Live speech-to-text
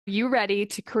You ready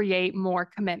to create more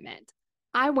commitment?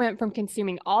 I went from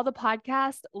consuming all the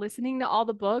podcasts, listening to all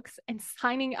the books, and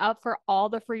signing up for all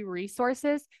the free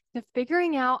resources to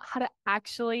figuring out how to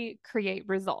actually create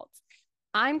results.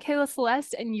 I'm Kayla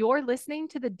Celeste, and you're listening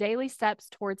to the Daily Steps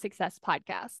Toward Success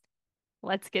podcast.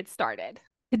 Let's get started.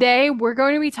 Today, we're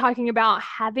going to be talking about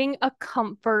having a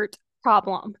comfort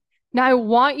problem. Now, I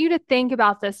want you to think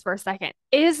about this for a second.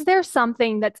 Is there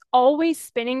something that's always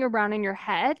spinning around in your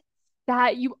head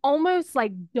that you almost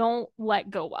like don't let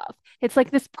go of? It's like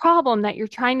this problem that you're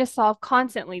trying to solve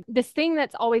constantly, this thing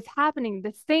that's always happening,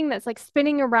 this thing that's like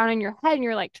spinning around in your head, and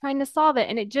you're like trying to solve it.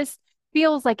 And it just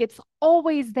feels like it's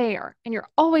always there, and you're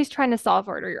always trying to solve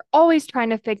it, or you're always trying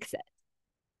to fix it.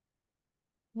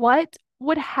 What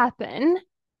would happen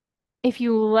if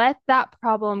you let that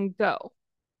problem go?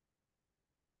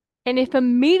 And if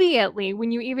immediately,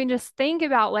 when you even just think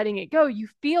about letting it go, you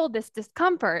feel this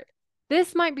discomfort,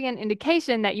 this might be an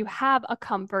indication that you have a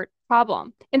comfort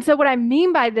problem. And so, what I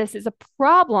mean by this is a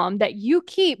problem that you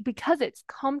keep because it's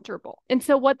comfortable. And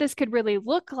so, what this could really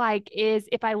look like is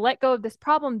if I let go of this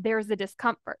problem, there's a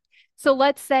discomfort. So,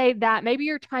 let's say that maybe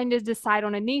you're trying to decide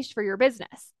on a niche for your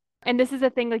business. And this is a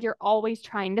thing like you're always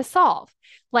trying to solve.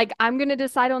 Like, I'm going to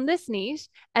decide on this niche.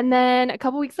 And then a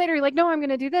couple weeks later, you're like, no, I'm going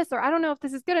to do this, or I don't know if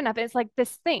this is good enough. It's like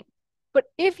this thing. But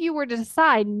if you were to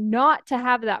decide not to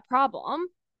have that problem,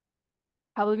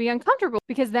 probably be uncomfortable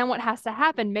because then what has to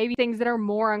happen? Maybe things that are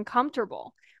more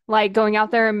uncomfortable, like going out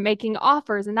there and making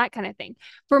offers and that kind of thing.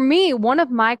 For me, one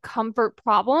of my comfort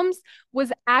problems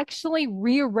was actually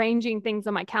rearranging things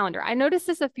on my calendar. I noticed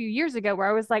this a few years ago where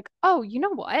I was like, oh, you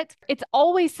know what? It's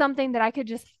always something that I could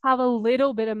just have a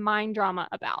little bit of mind drama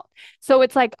about. So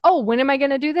it's like, oh, when am I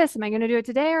going to do this? Am I going to do it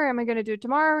today or am I going to do it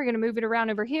tomorrow? We're going to move it around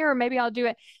over here, or maybe I'll do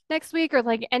it next week, or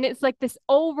like, and it's like this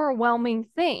overwhelming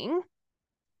thing.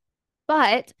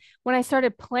 But when I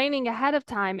started planning ahead of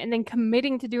time and then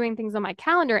committing to doing things on my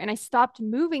calendar and I stopped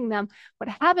moving them, what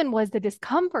happened was the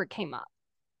discomfort came up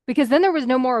because then there was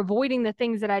no more avoiding the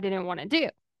things that I didn't want to do.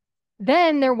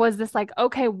 Then there was this like,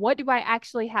 okay, what do I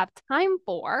actually have time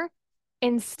for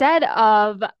instead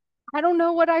of, I don't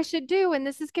know what I should do. And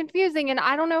this is confusing. And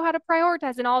I don't know how to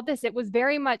prioritize and all of this. It was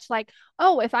very much like,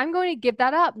 oh, if I'm going to give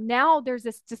that up, now there's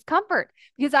this discomfort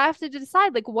because I have to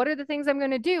decide, like, what are the things I'm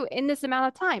going to do in this amount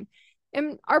of time?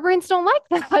 And our brains don't like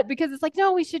that because it's like,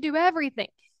 no, we should do everything.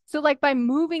 So, like, by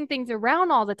moving things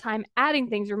around all the time, adding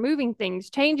things, removing things,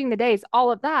 changing the days, all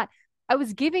of that, I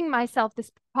was giving myself this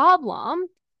problem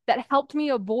that helped me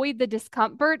avoid the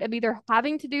discomfort of either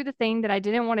having to do the thing that I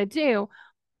didn't want to do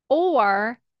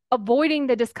or avoiding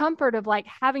the discomfort of like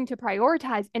having to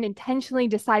prioritize and intentionally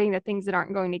deciding the things that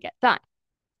aren't going to get done.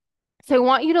 So I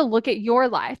want you to look at your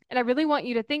life and I really want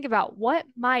you to think about what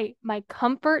my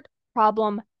comfort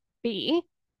problem be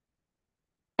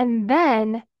and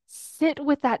then sit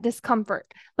with that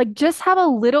discomfort. Like just have a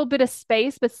little bit of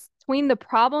space between the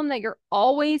problem that you're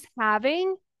always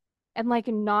having and like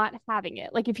not having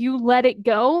it. Like if you let it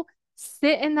go,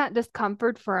 sit in that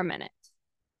discomfort for a minute.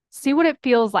 See what it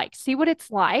feels like. See what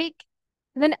it's like.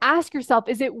 And then ask yourself,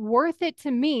 is it worth it to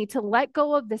me to let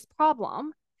go of this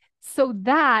problem so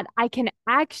that I can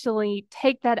actually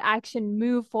take that action,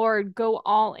 move forward, go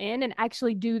all in, and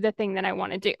actually do the thing that I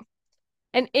want to do?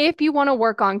 And if you want to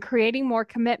work on creating more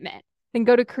commitment, then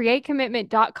go to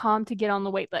createcommitment.com to get on the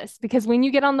wait list. Because when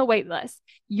you get on the wait list,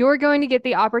 you're going to get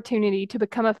the opportunity to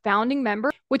become a founding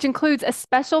member, which includes a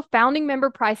special founding member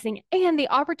pricing and the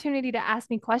opportunity to ask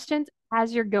me questions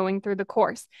as you're going through the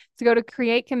course. So go to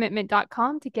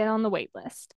createcommitment.com to get on the wait list.